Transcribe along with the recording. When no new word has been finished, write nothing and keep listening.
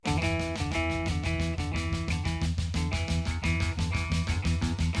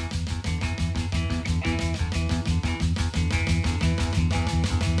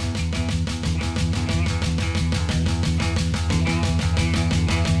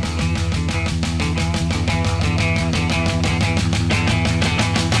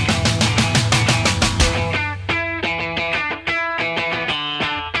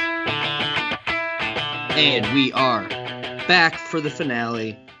We are back for the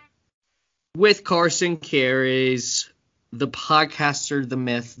finale with Carson Carries, the podcaster, the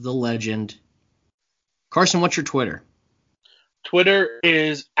myth, the legend. Carson, what's your Twitter? Twitter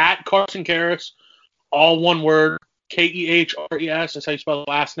is at Carson Karras, all one word, Kehres. That's how you spell the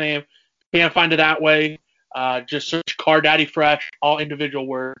last name. Can't find it that way. Just search Car Daddy Fresh, all individual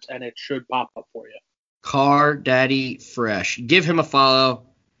words, and it should pop up for you. Car Daddy Fresh. Give him a follow.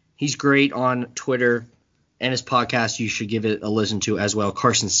 He's great on Twitter, and his podcast you should give it a listen to as well.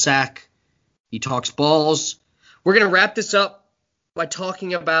 Carson Sack. He talks balls. We're going to wrap this up by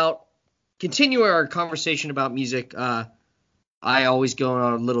continue our conversation about music. I always go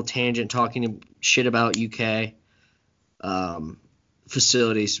on a little tangent talking shit about UK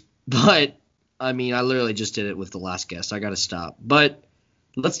facilities. But, I mean, I literally just did it with the last guest. I got to stop. But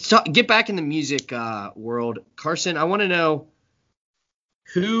let's get back in the music world. Carson, I want to know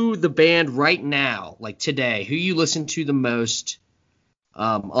who the band right now, like today, who you listen to the most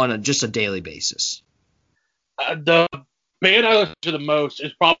on just a daily basis. The band I listen to the most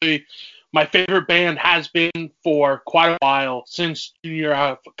is probably my favorite band, has been for quite a while, since junior year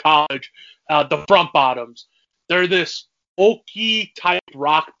of college, the Front Bottoms. They're this folky type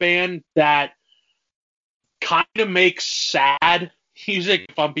rock band that kind of makes sad music,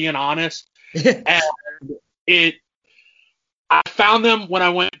 if I'm being honest. And I found them when I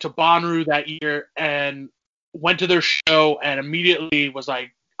went to Bonnaroo that year and went to their show and immediately was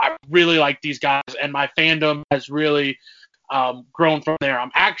like, I really like these guys, and my fandom has really grown from there.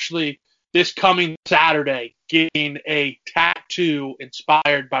 I'm actually, this coming Saturday, getting a tattoo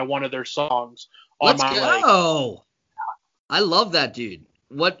inspired by one of their songs on my leg. Let's go! I love that, dude.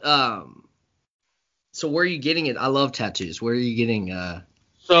 What? So where are you getting it? I love tattoos. Where are you getting?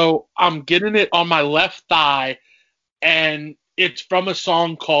 So I'm getting it on my left thigh, and it's from a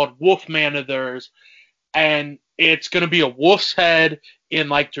song called Wolfman of theirs, and it's gonna be a wolf's head in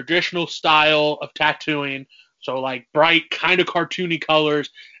like traditional style of tattooing. So like bright, kind of cartoony colors.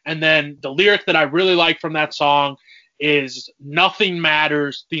 And then the lyric that I really like from that song is nothing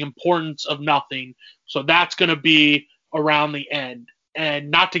matters, the importance of nothing. So that's going to be around the end.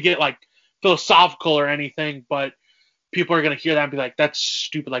 And not to get like philosophical or anything, but people are going to hear that and be like, that's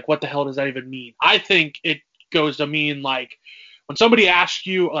stupid. Like, what the hell does that even mean? I think it goes to mean like when somebody asks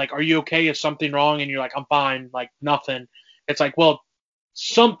you, like, are you okay? Is something wrong? And you're like, I'm fine. Like nothing. It's like, well,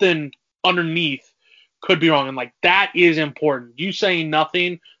 something underneath could be wrong, and like that is important. You saying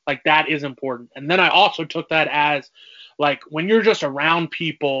nothing, like that is important. And then I also took that as like when you're just around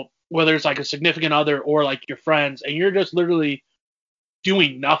people, whether it's like a significant other or like your friends, and you're just literally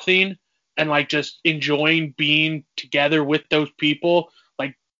doing nothing and like just enjoying being together with those people,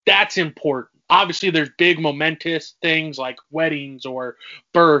 like that's important. Obviously there's big momentous things like weddings or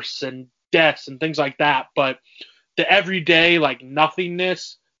births and deaths and things like that, but the everyday like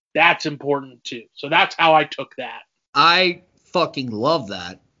nothingness, that's important too. So that's how I took that. I fucking love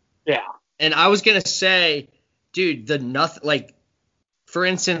that. Yeah. And I was gonna say, dude, the nothing, like, for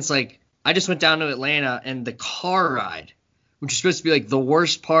instance, like I just went down to Atlanta and the car ride, which is supposed to be like the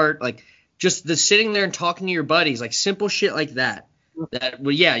worst part, like just the sitting there and talking to your buddies, like simple shit like that. That,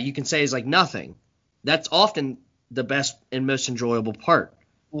 well, yeah, you can say is like nothing. That's often the best and most enjoyable part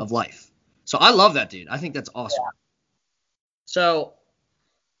of life. So I love that, dude. I think that's awesome. Yeah. So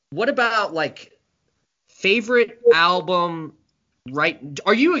what about like favorite album? Right?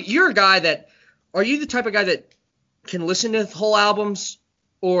 You're a guy that, are you the type of guy that can listen to whole albums,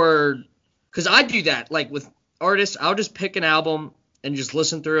 or because I do that, like with artists, I'll just pick an album and just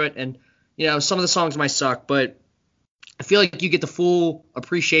listen through it, and you know some of the songs might suck, but I feel like you get the full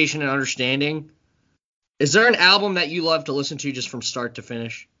appreciation and understanding. Is there an album that you love to listen to just from start to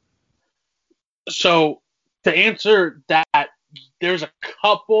finish? So to answer that, there's a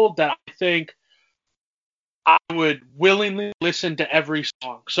couple that I think I would willingly listen to every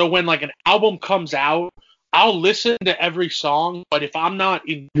song. So when like an album comes out, I'll listen to every song, but if I'm not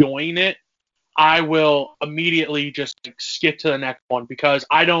enjoying it, I will immediately just like, skip to the next one, because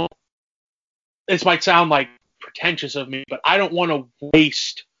I don't, this might sound like pretentious of me, but I don't want to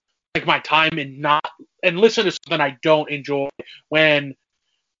waste like my time and listen to something I don't enjoy when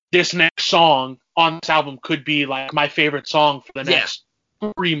this next song on this album could be like my favorite song for the next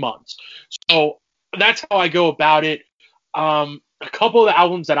 3 months. So that's how I go about it. A couple of the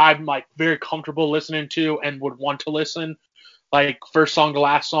albums that I'm like very comfortable listening to and would want to listen, like first song to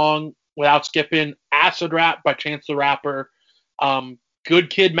last song without skipping, Acid Rap by Chance the Rapper, Good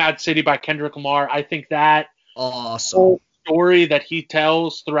Kid, Mad City by Kendrick Lamar. I think that awesome story that he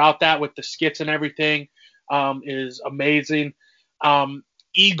tells throughout that with the skits and everything is amazing.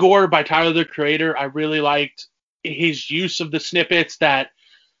 Igor by Tyler the Creator, I really liked his use of the snippets that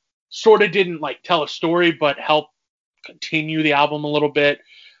sort of didn't like tell a story, but help continue the album a little bit.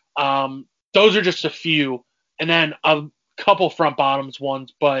 Those are just a few, and then a couple front bottoms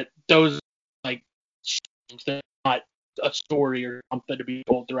ones, but those like they're not a story or something to be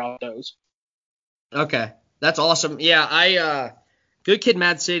told throughout those. Okay, that's awesome. Yeah, Good Kid,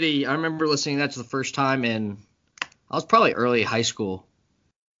 Mad City. I remember listening to that for the first time, and I was probably early high school,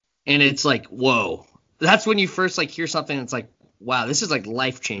 and it's like, whoa, that's when you first like hear something that's like, wow, this is like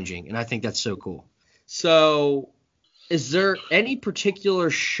life changing, and I think that's so cool. So, is there any particular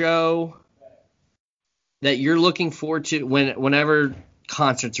show that you're looking forward to whenever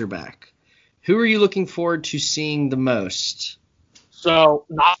concerts are back? Who are you looking forward to seeing the most? So,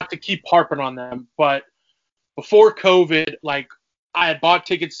 not to keep harping on them, but before COVID, like I had bought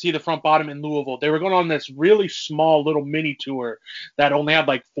tickets to see the Front Bottom in Louisville. They were going on this really small little mini tour that only had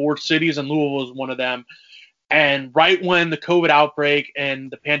like 4 cities, and Louisville was one of them. And right when the COVID outbreak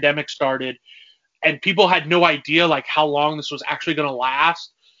and the pandemic started, and people had no idea like how long this was actually going to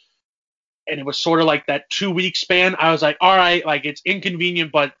last, and it was sort of like that 2-week span, I was like, all right, like it's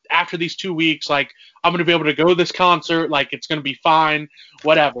inconvenient, but after these 2 weeks, like I'm going to be able to go to this concert, like it's going to be fine,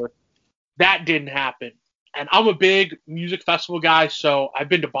 whatever. That didn't happen. And I'm a big music festival guy, so I've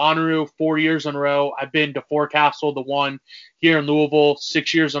been to Bonnaroo 4 years in a row. I've been to Forecastle, the one here in Louisville,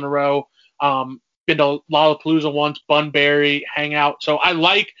 6 years in a row. Been to Lollapalooza once, Bunbury, Hangout. So I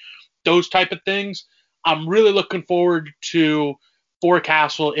like those type of things. I'm really looking forward to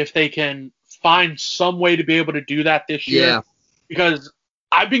Forecastle if they can find some way to be able to do that this year. Yeah. Because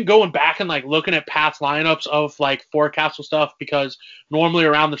I've been going back and like looking at past lineups of like Forecastle stuff, because normally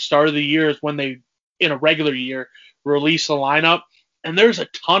around the start of the year is when they, in a regular year, release a lineup, and there's a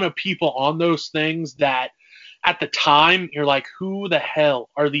ton of people on those things that at the time you're like, who the hell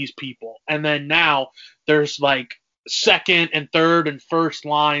are these people? And then now there's like second and third and first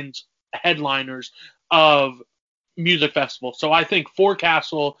lines headliners of music festivals. So I think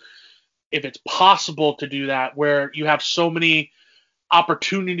Forecastle, if it's possible to do that, where you have so many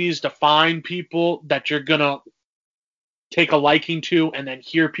opportunities to find people that you're gonna take a liking to, and then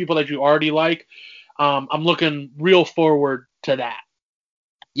hear people that you already like, I'm looking real forward to that.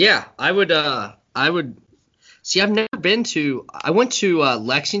 Yeah, I would see. I've never been to. I went to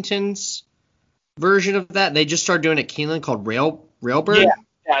Lexington's version of that. They just started doing it at Keeneland called Railbird.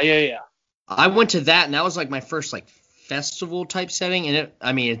 Yeah. I went to that, and that was like my first like festival type setting, and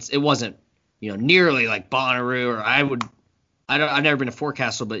it wasn't nearly like Bonnaroo or I've never been to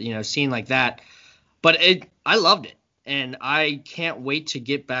Forecastle, but seeing like that, but I loved it. And I can't wait to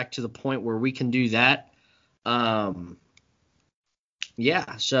get back to the point where we can do that.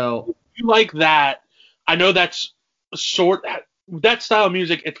 Yeah, so. You like that. I know that's that style of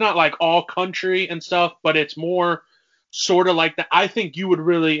music. It's not like all country and stuff, but it's more sort of like that. I think you would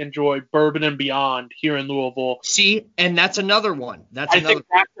really enjoy Bourbon and Beyond here in Louisville. See, and that's another one. I think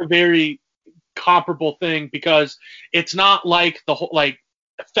that's a very comparable thing, because it's not like the whole, like,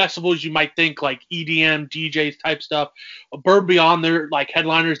 festivals you might think like EDM DJs type stuff. Bourbon Beyond, their like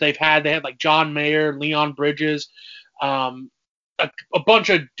headliners they had like John Mayer, Leon Bridges, a bunch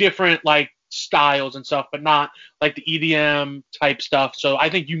of different like styles and stuff, but not like the EDM type stuff. So I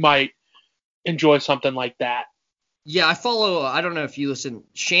think you might enjoy something like that. Yeah, I follow. I don't know if you listen.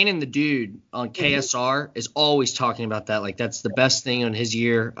 Shannon the Dude on KSR is always talking about that. Like that's the best thing on his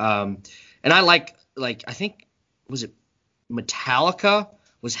year. And I like I think, was it Metallica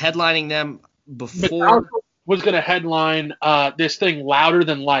was headlining them before. Metallica was going to headline this thing Louder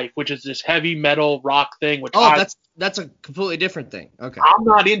Than Life, which is this heavy metal rock thing. Which that's a completely different thing. Okay. I'm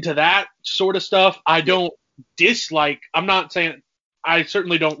not into that sort of stuff. I don't dislike. I'm not saying. I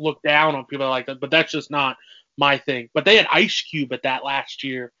certainly don't look down on people like that, but that's just not my thing. But they had Ice Cube at that last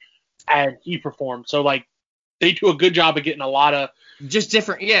year, and he performed. So like, they do a good job of getting a lot of just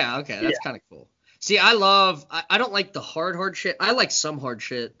different. Yeah. Okay. That's kind of cool. See, I don't like the hard shit. I like some hard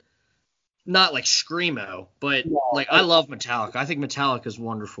shit. Not like Screamo, but I love Metallica. I think Metallica is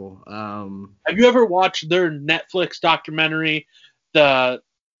wonderful. Have you ever watched their Netflix documentary? It's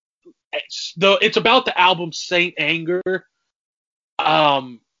about the album Saint Anger.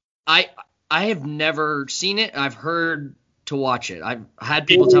 I have never seen it. I've heard to watch it. I've had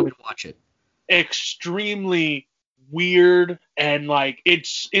people tell me to watch it. Extremely weird, and like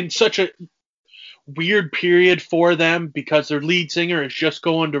it's in such a weird period for them because their lead singer is just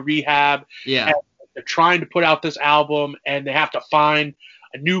going to rehab. Yeah. And they're trying to put out this album, and they have to find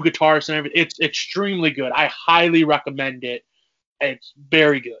a new guitarist and everything. It's extremely good. I highly recommend it. It's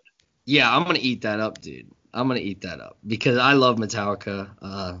very good. Yeah, I'm gonna eat that up, dude. I'm gonna eat that up because I love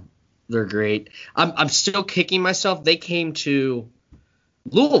Metallica. They're great. I'm still kicking myself. They came to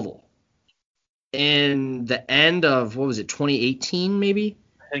Louisville in the end of, what was it, 2018 maybe?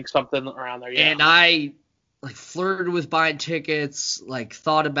 I think something around there, yeah. And I like flirted with buying tickets, like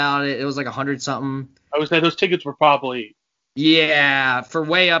thought about it. It was like 100 something. I would say those tickets were probably, Yeah, for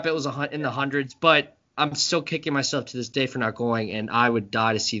way up it was in the hundreds, but I'm still kicking myself to this day for not going, and I would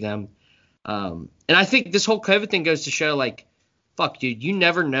die to see them. And I think this whole COVID thing goes to show, like, fuck, dude, you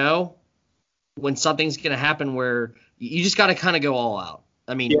never know when something's gonna happen where you just got to kind of go all out.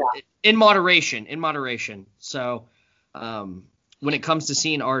 I mean, in moderation. So, when it comes to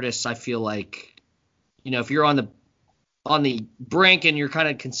seeing artists, I feel like, if you're on the brink and you're kind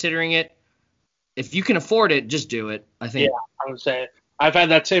of considering it, if you can afford it, just do it. I think. Yeah, I would say I've had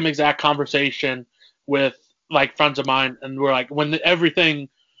that same exact conversation with like friends of mine, and we're like, when everything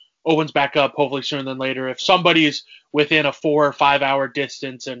opens back up, hopefully sooner than later, if somebody's within a 4 or 5 hour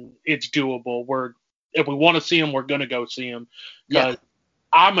distance and it's doable, if we want to see them, we're gonna go see them. Because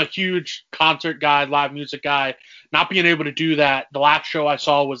I'm a huge concert guy, live music guy. Not being able to do that, the last show I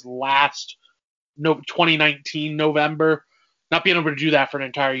saw was 2019 November. Not being able to do that for an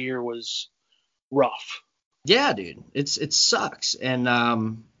entire year was rough. Yeah, dude, it sucks. And I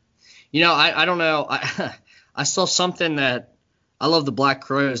don't know. I saw something that I love the Black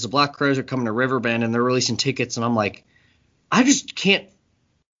Crowes. The Black Crowes are coming to Riverbend and they're releasing tickets, and I'm like, I just can't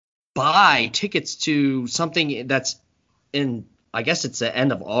buy tickets to something that's in, I guess it's the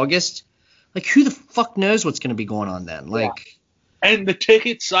end of August. Like, who the fuck knows what's going to be going on then? Like, and the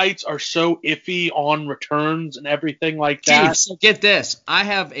ticket sites are so iffy on returns and everything like that. Dude, so get this.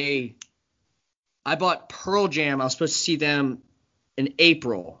 I bought Pearl Jam. I was supposed to see them in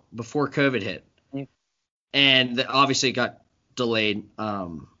April before COVID hit. And obviously it got delayed.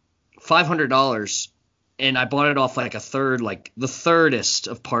 $500. And I bought it off like the thirdest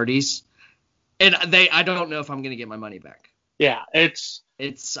of parties. And I don't know if I'm going to get my money back. Yeah, it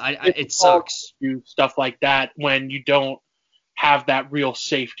sucks. Do stuff like that when you don't have that real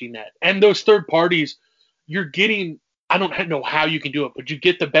safety net. And those third parties, you're getting, I don't know how you can do it, but you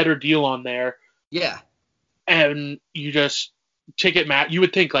get the better deal on there. Yeah. And you just you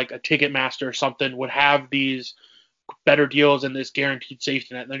would think like a Ticketmaster or something would have these better deals and this guaranteed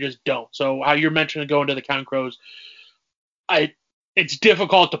safety net, and they just don't. So how you're mentioning going to the Counting Crows, it's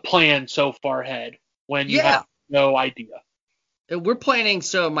difficult to plan so far ahead when you have no idea. We're planning,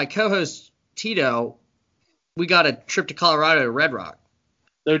 so my co-host Tito, we got a trip to Colorado to Red Rock.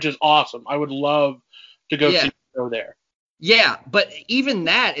 They're just awesome. I would love to go see go there. Yeah, but even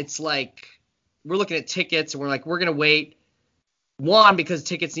that, it's like we're looking at tickets and we're like, we're going to wait. One, because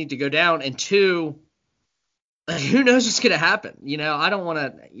tickets need to go down, and two, who knows what's going to happen? I don't want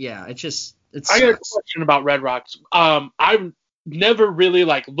to. Yeah, it sucks. I got a question about Red Rocks. I've never really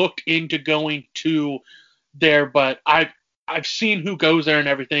looked into going to there, but I've seen who goes there and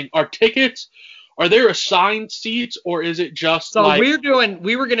everything. Are there assigned seats, or is it just so we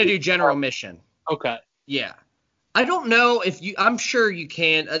were going to do general admission. Okay. Yeah. I don't know if I'm sure you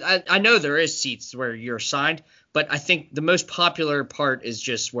can. I know there is seats where you're assigned, but I think the most popular part is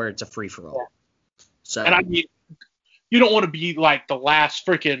just where it's a free for all. Yeah. So. And I mean, you don't want to be like the last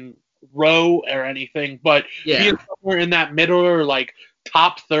freaking row or anything, but being somewhere in that middle or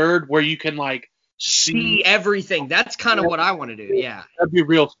top third where you can see everything. That's kind of what I want to do. Yeah. That'd be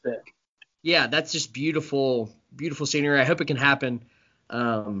real sick. Yeah, that's just beautiful, beautiful scenery. I hope it can happen.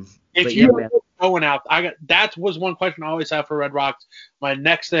 If you are going out, that was one question I always have for Red Rocks. My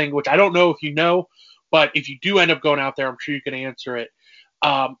next thing, which I don't know if you know, but if you do end up going out there, I'm sure you can answer it.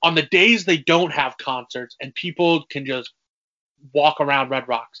 On the days they don't have concerts and people can just walk around Red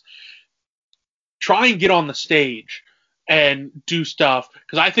Rocks, try and get on the stage and do stuff,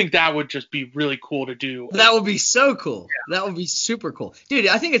 because I think that would just be really cool to do. That would be so cool. Yeah. That would be super cool. Dude,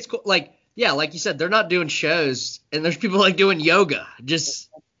 I think it's cool. Like you said, they're not doing shows, and there's people doing yoga. Just,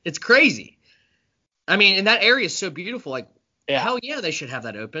 it's crazy. I mean, and that area is so beautiful. Hell yeah, they should have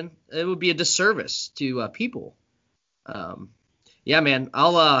that open. It would be a disservice to people. Yeah, man,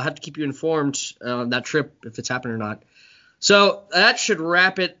 I'll have to keep you informed on that trip if it's happening or not. So that should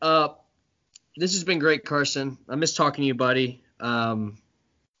wrap it up. This has been great, Carson. I miss talking to you, buddy. Let's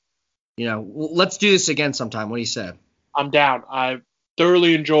do this again sometime. What do you say? I'm down. I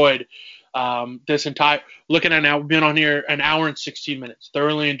thoroughly enjoyed this entire looking at now. We've been on here an hour and 16 minutes.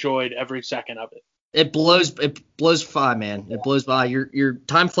 Thoroughly enjoyed every second of it. It blows by, man. It blows by. Your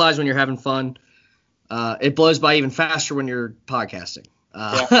time flies when you're having fun. It blows by even faster when you're podcasting.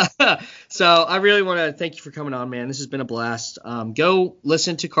 So I really want to thank you for coming on, man. This has been a blast. Go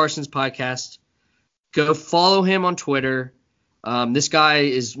listen to Carson's podcast. Go follow him on Twitter. This guy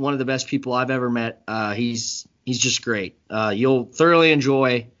is one of the best people I've ever met. He's just great. You'll thoroughly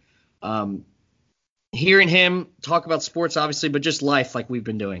enjoy hearing him talk about sports, obviously, but just life like we've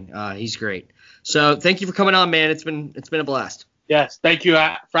been doing. He's great. So thank you for coming on, man. It's been a blast. Yes, thank you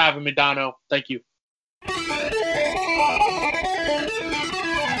for having me, Dono. Thank you.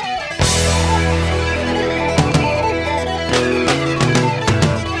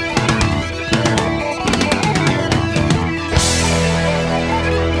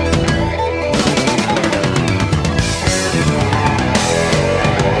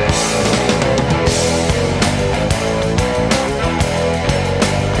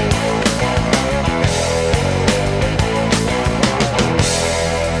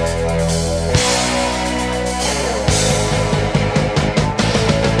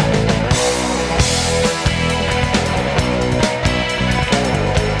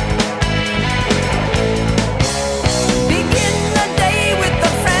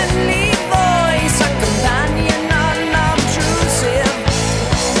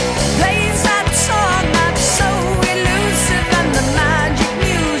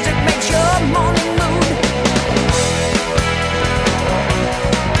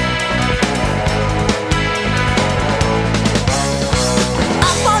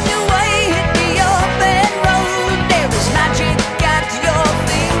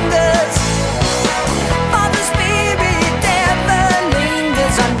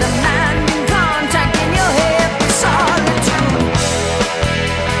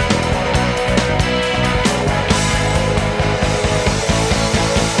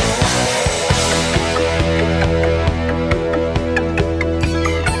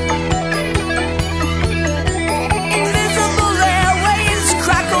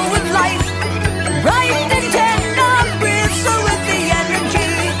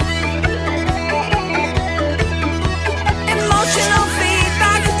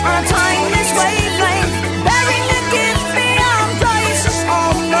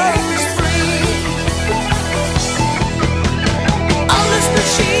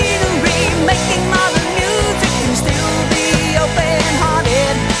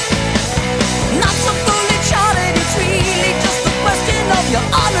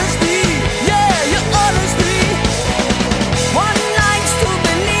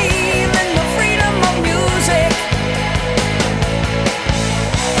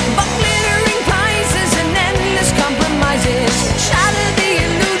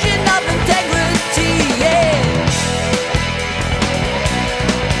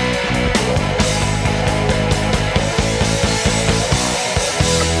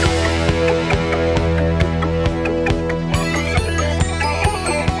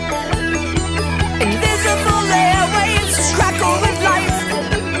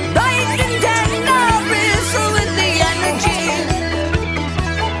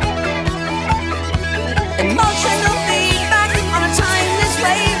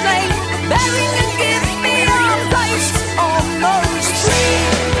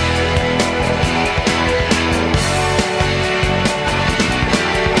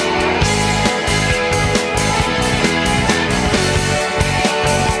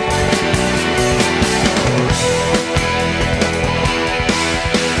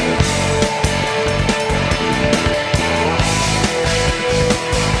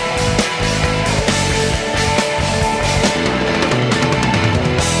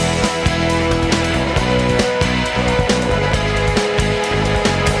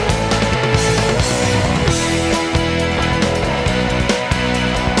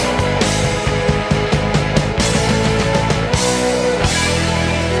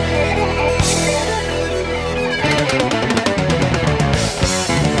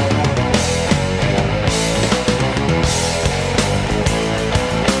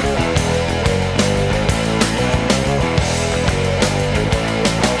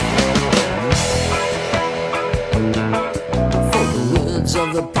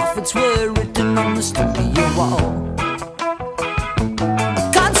 Were written on the studio wall.